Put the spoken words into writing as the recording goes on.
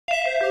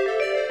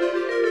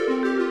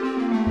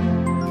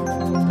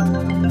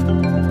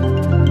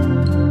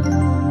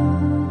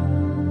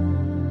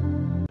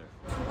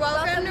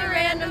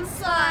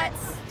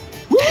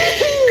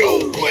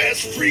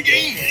Hourglass free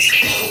games.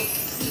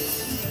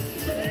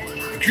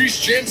 Increase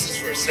chances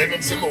for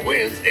 7 simple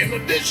wins and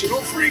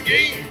additional free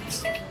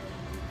games.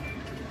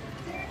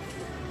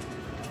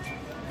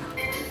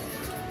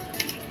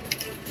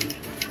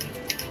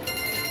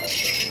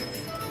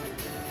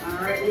 All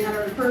right, we had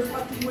our first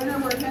lucky winner.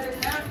 We're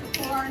headed back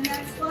for our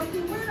next lucky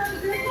winner.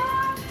 Good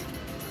luck.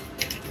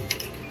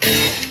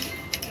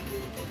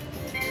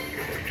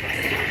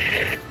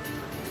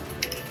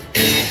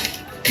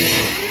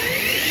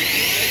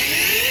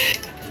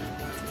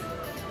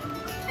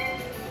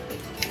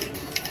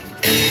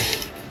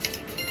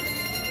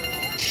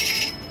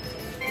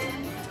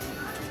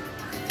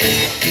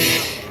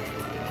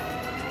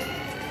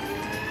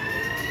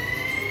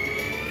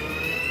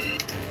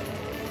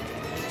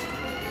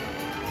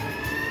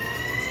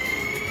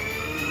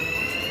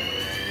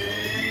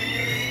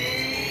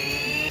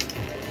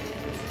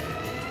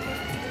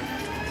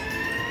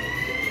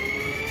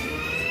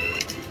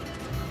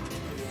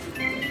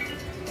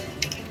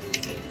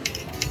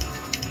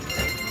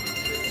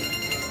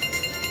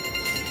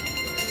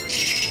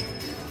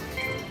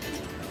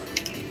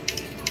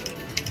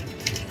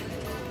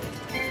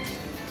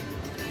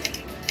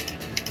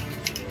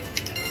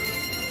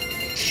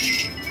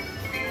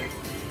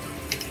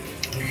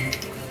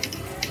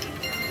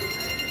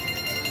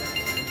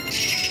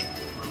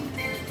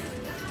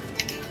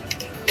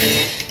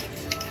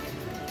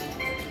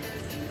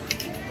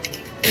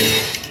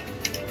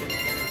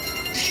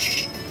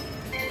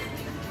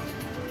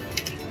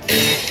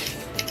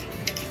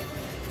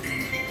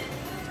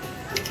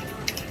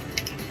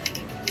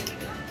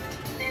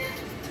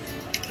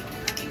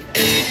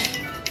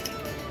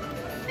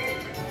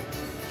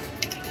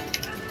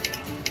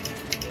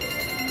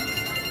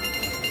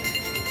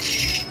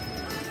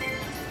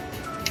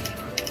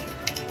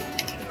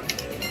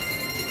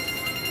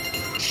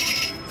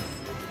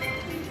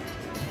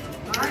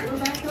 All right, we're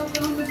back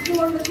up on the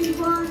floor looking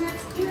for our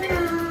next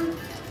winner.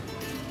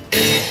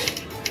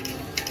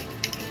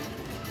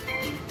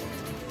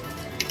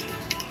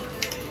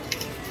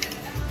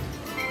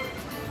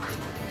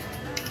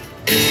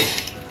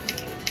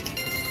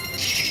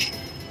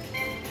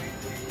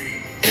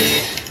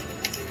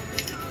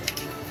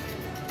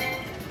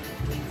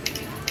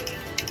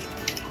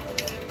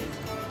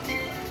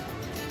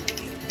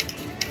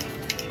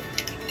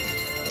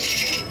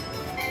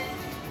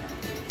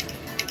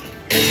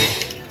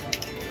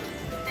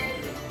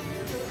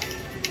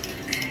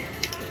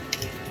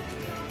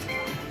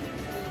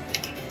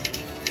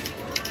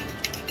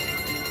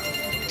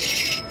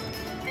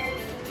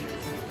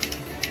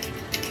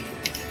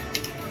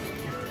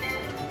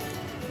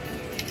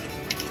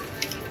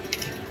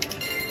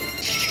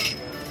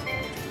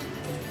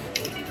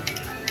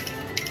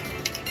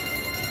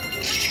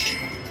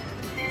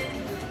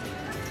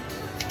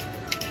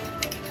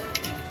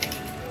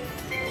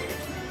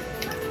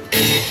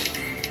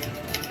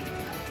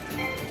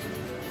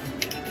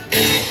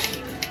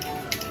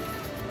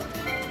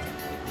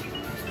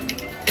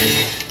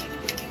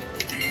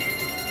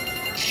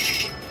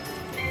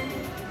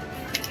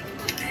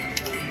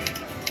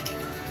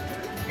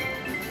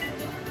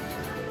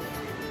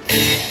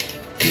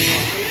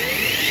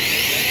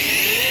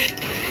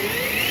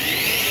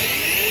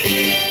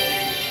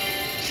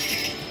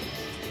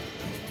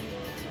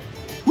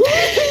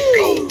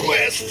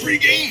 Free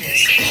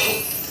games.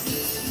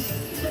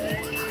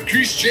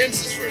 Increase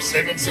chances for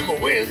 7 simple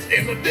wins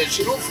and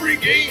additional free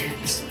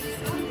games.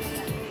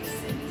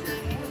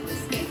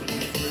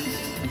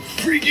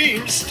 Free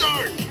games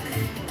start.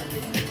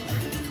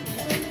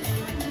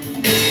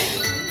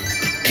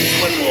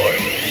 One more.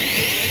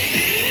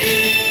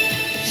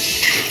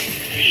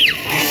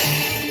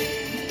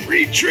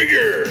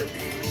 Re-trigger.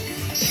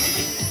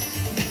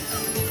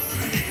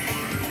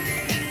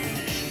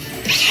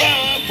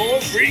 5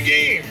 more free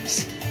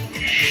games.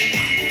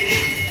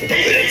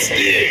 Let's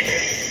dig.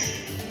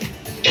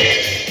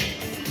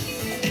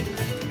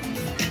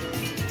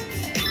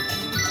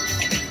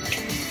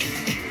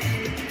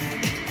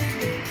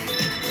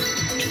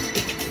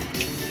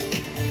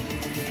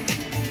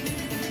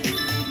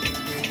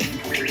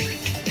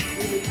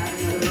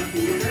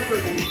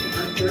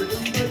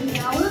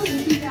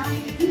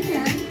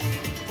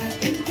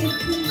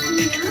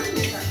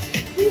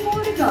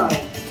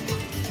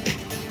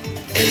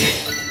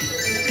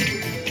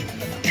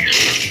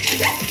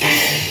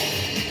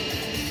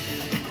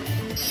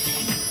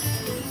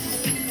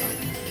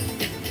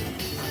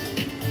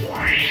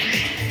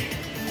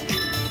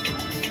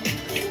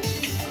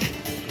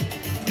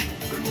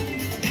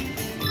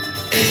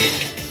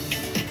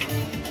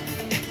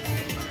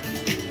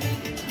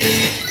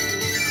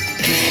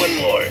 One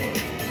more.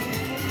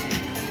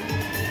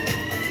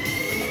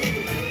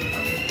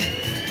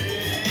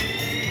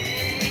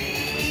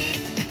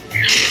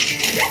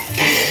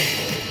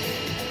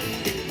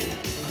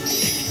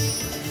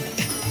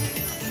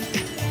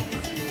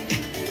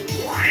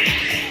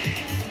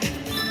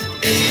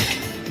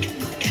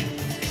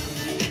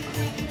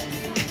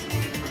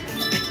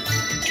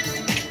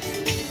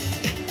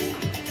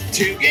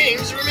 Two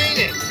games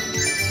remaining.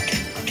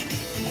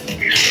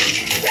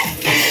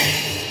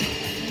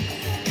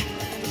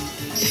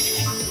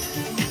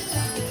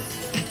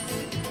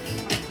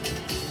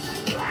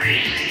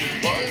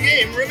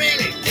 game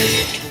remaining.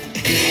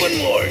 One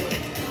more.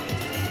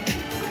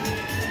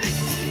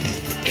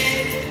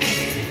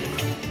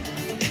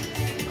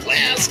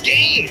 Last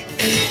game.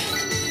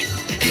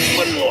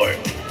 One more.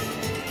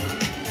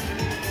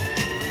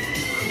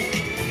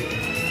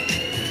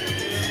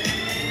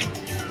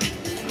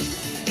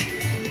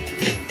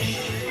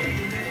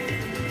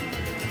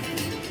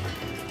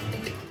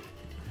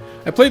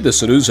 I played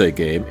this Aruze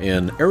game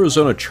in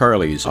Arizona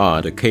Charlie's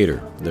on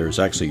Decatur. There's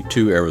actually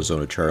 2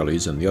 Arizona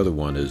Charlies, and the other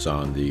one is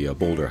on the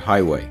Boulder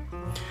Highway.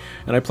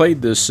 And I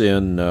played this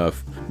in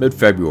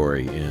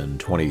mid-February in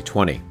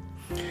 2020.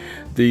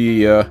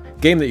 The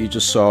game that you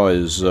just saw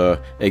is a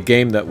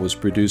game that was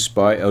produced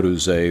by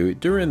Aruze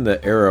during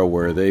the era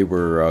where they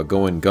were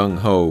going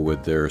gung-ho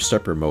with their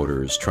stepper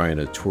motors, trying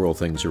to twirl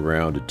things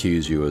around to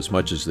tease you as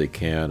much as they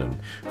can and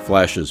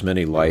flash as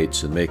many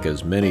lights and make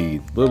as many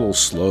little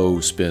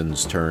slow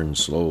spins turn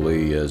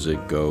slowly as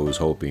it goes,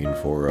 hoping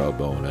for a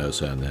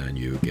bonus, and then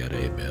you get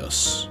a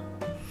miss.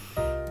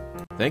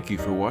 Thank you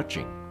for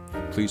watching.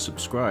 Please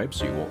subscribe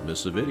so you won't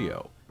miss a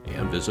video,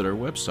 and visit our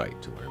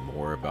website to learn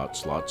more about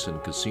slots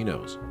and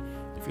casinos.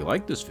 If you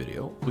like this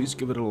video, please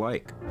give it a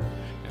like,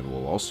 and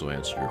we'll also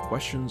answer your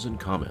questions and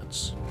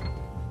comments.